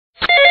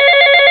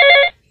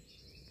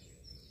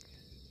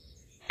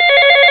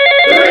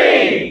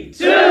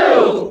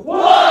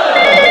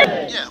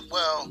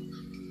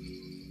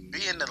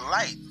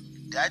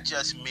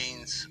just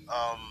means,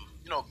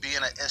 being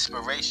an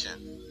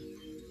inspiration.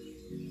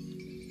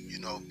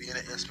 Being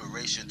an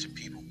inspiration to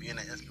people, being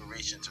an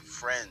inspiration to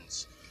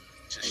friends,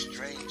 to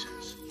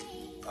strangers,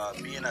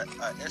 being an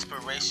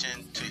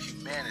inspiration to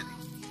humanity.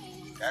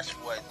 That's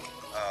what,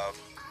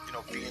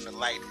 being the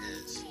light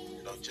is.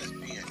 Just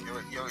being.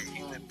 You're a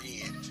human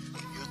being.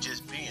 You're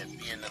just being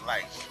the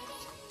light.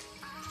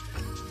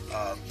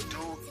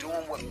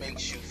 Doing what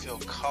makes you feel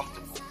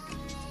comfortable.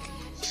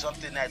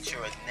 Something that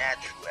you're a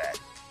natural at.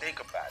 Think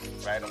about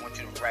it, right? I want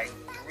you to write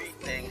 3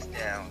 things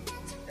down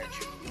that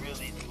you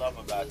really love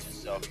about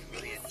yourself, you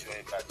really enjoy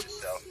about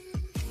yourself,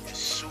 you're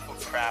super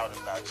proud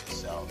about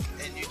yourself,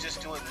 and you just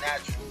do it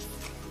naturally,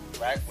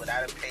 right?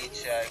 Without a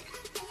paycheck,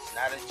 it's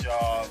not a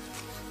job,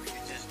 you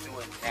just do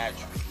it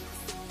naturally,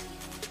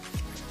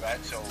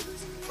 right? So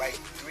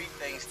write 3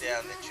 things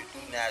down that you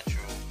do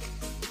natural,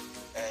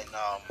 and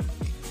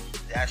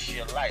that's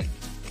your life,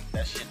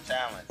 that's your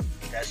talent,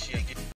 that's your gift.